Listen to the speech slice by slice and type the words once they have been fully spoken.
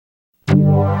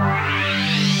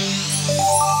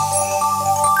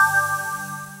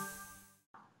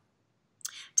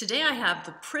Today I have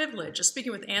the privilege of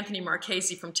speaking with Anthony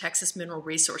Marchese from Texas Mineral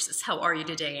Resources. How are you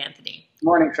today, Anthony?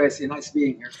 Morning, Tracy. Nice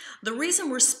being here. The reason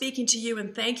we're speaking to you,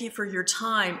 and thank you for your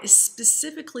time, is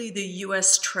specifically the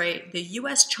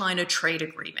U.S.-China trade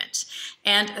agreement.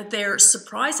 And their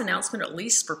surprise announcement, at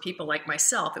least for people like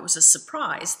myself, it was a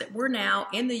surprise that we're now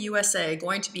in the USA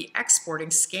going to be exporting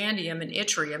scandium and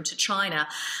yttrium to China.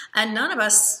 And none of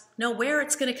us know where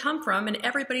it's going to come from, and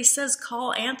everybody says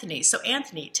call Anthony. So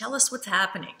Anthony, tell us what's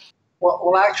happening.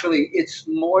 Well, actually, it's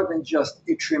more than just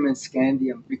yttrium and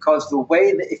scandium, because the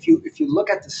way that if you look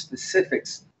at the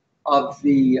specifics of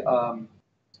the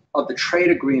trade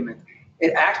agreement,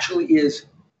 it actually is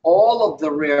all of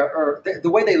the rare earth. The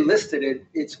way they listed it,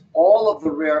 it's all of the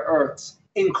rare earths,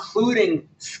 including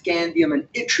scandium and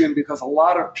yttrium, because a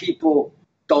lot of people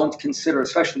don't consider,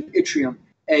 especially yttrium,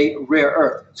 a rare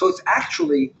earth. So it's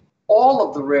actually all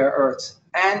of the rare earths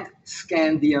and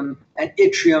scandium and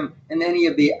yttrium and any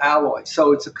of the alloys.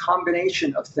 So it's a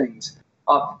combination of things.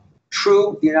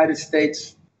 True, the United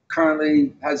States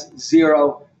currently has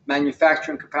zero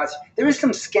manufacturing capacity. There is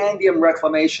some scandium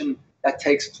reclamation that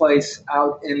takes place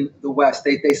out in the West.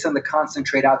 They send the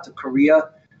concentrate out to Korea,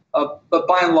 but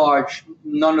by and large,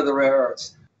 none of the rare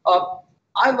earths.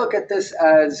 I look at this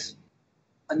as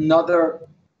another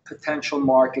potential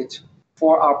market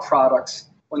for our products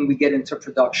when we get into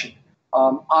production.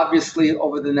 Obviously,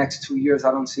 over the next 2 years,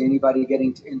 I don't see anybody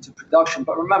getting into production.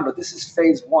 But remember, this is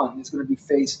phase one. There's going to be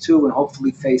phase two and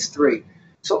hopefully phase three.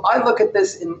 So I look at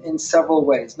this in several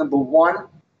ways. Number one,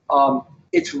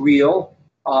 it's real.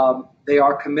 They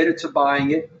are committed to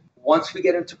buying it. Once we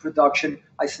get into production,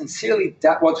 I sincerely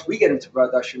doubt that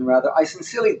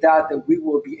we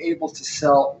will be able to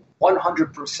sell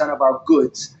 100% of our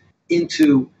goods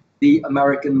into the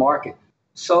American market,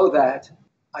 so that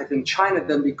I think China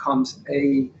then becomes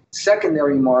a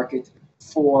secondary market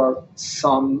for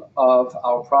some of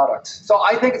our products. So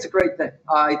I think it's a great thing.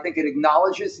 I think it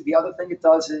acknowledges, the other thing it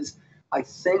does is I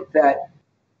think that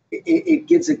it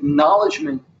gives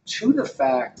acknowledgement to the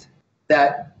fact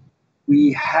that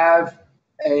we have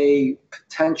a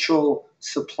potential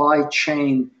supply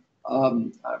chain,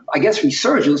 I guess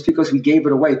resurgence, because we gave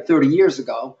it away 30 years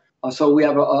ago. So we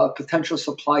have a potential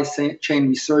supply chain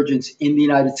resurgence in the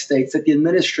United States that the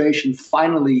administration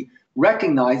finally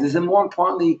recognizes and, more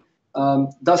importantly,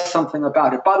 does something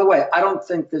about it. By the way, I don't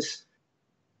think this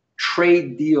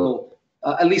trade deal,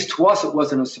 at least to us, it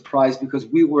wasn't a surprise, because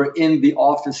we were in the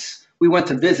office. We went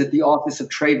to visit the Office of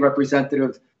Trade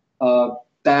Representative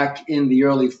back in the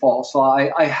early fall. So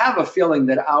I have a feeling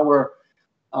that our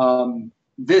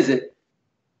visit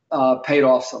paid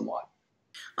off somewhat.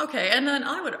 Okay, and then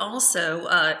I would also,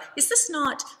 is this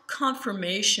not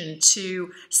confirmation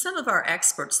to some of our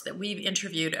experts that we've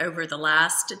interviewed over the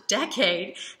last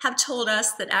decade have told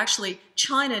us that actually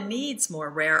China needs more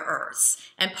rare earths?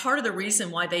 And part of the reason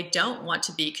why they don't want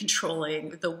to be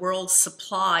controlling the world's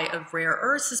supply of rare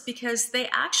earths is because they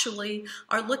actually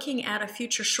are looking at a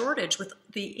future shortage with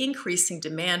the increasing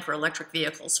demand for electric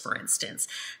vehicles, for instance.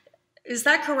 Is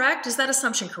that correct? Is that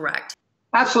assumption correct?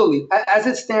 Absolutely. As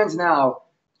it stands now,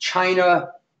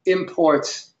 China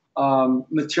imports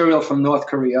material from North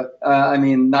Korea. I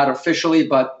mean, not officially,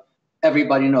 but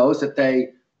everybody knows that they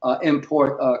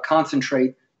import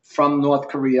concentrate from North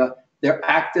Korea. They're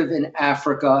active in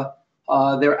Africa.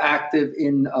 They're active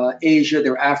in Asia.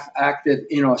 They're active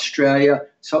in Australia.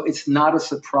 So it's not a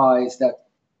surprise that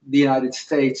the United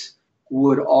States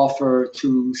would offer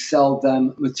to sell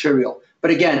them material.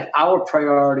 But again, our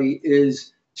priority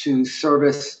is to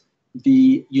service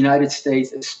the United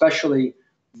States, especially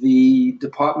the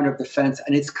Department of Defense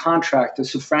and its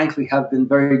contractors, who frankly have been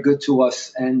very good to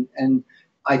us and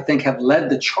I think have led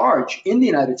the charge in the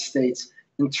United States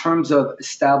in terms of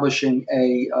establishing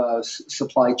a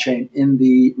supply chain in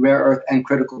the rare earth and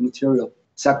critical material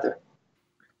sector.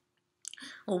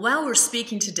 Well, while we're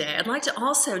speaking today, I'd like to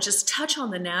also just touch on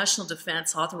the National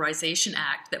Defense Authorization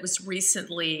Act that was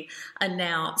recently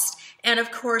announced. And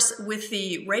of course, with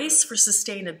the race for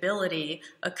sustainability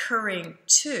occurring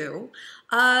too,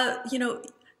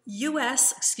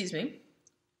 excuse me,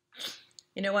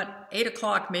 you know what, 8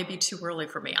 o'clock may be too early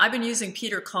for me. I've been using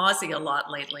Peter Causey a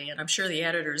lot lately, and I'm sure the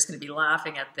editor is going to be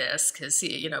laughing at this because,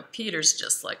 Peter's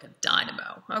just like a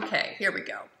dynamo. Okay, here we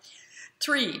go.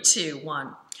 Three, two,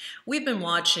 one. We've been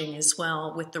watching as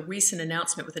well with the recent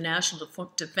announcement with the National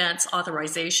Defense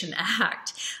Authorization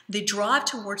Act, the drive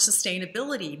towards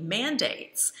sustainability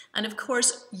mandates. And of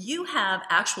course, you have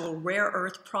actual a rare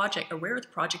earth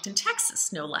project in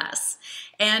Texas, no less.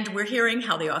 And we're hearing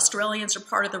how the Australians are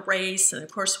part of the race. And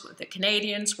of course, the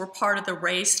Canadians were part of the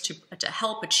race to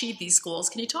help achieve these goals.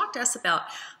 Can you talk to us about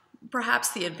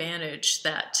perhaps the advantage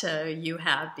that you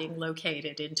have being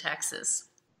located in Texas?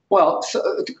 Well, so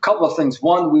a couple of things.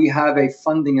 One, we have a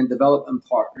funding and development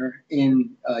partner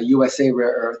in USA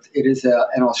Rare Earth. It is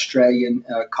an Australian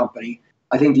company.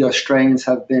 I think the Australians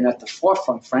have been at the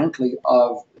forefront, frankly,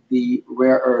 of the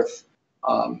rare earth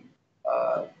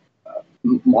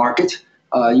market.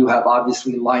 You have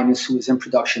obviously Linus, who is in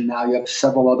production now. You have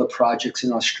several other projects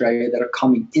in Australia that are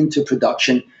coming into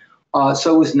production.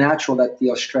 So it was natural that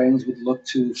the Australians would look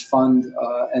to fund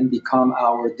and become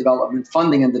our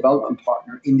funding and development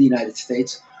partner in the United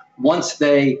States. Once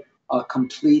they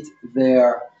complete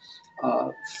their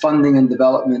funding and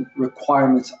development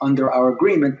requirements under our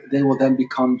agreement, they will then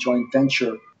become joint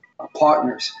venture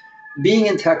partners. Being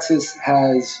in Texas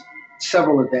has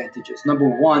several advantages. Number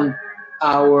one,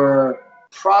 our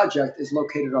project is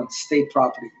located on state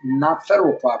property, not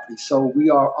federal property. So we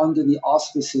are under the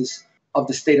auspices of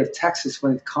the state of Texas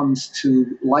when it comes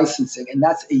to licensing, and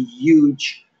that's a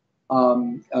huge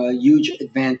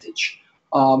advantage.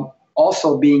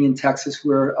 Also, being in Texas,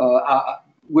 we're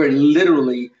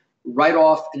literally right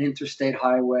off an interstate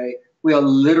highway. We are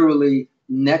literally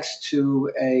next to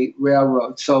a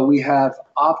railroad, so we have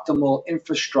optimal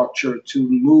infrastructure to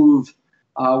move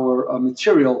our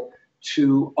material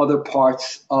to other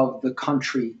parts of the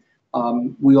country.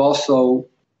 We also,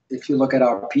 if you look at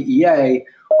our PEA,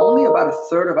 only about a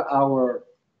third of our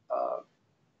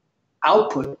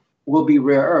output will be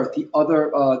rare earth. The other,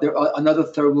 another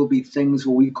third will be things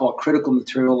what we call critical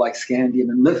material like scandium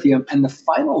and lithium, and the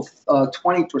final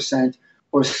 20%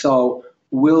 or so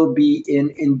will be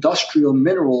in industrial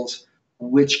minerals,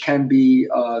 which can be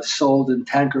sold in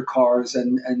tanker cars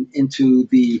and into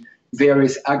the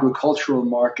various agricultural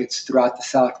markets throughout the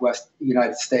Southwest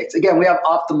United States. Again, we have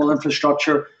optimal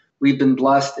infrastructure. We've been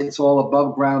blessed. It's all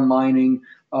above ground mining.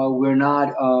 We're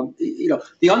not,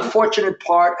 the unfortunate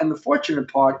part and the fortunate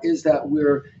part is that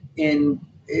we're in,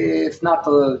 if not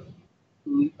the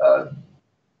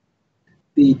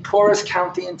poorest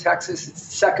county in Texas, it's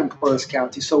the second poorest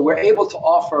county. So we're able to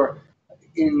offer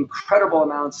incredible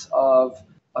amounts of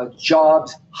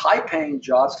jobs, high-paying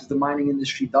jobs, because the mining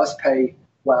industry does pay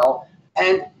well,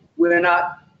 and we're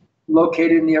not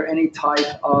located near any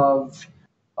type of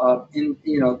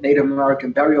Native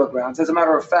American burial grounds. As a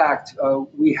matter of fact,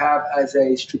 we have as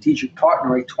a strategic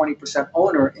partner a 20%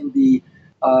 owner in the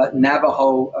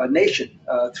Navajo Nation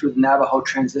through the Navajo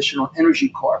Transitional Energy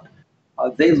Corp.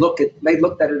 They looked at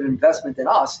an investment in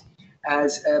us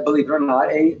as, believe it or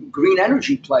not, a green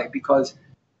energy play, because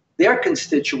their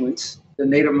constituents, the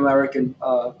Native American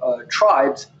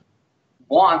tribes,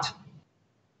 want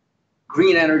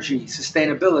green energy,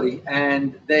 sustainability,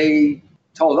 and they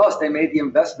told us they made the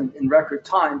investment in record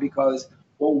time because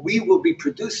what we will be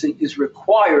producing is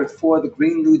required for the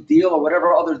Green New Deal or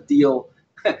whatever other deal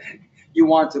you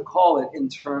want to call it in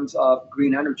terms of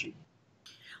green energy.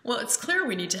 Well, it's clear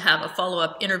we need to have a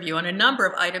follow-up interview on a number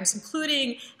of items,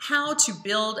 including how to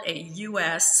build a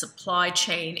U.S. supply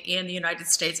chain in the United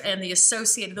States and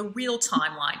the real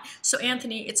timeline. So,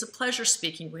 Anthony, it's a pleasure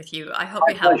speaking with you. I hope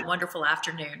you have a wonderful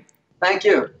afternoon. Thank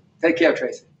you. Take care,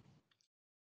 Tracy.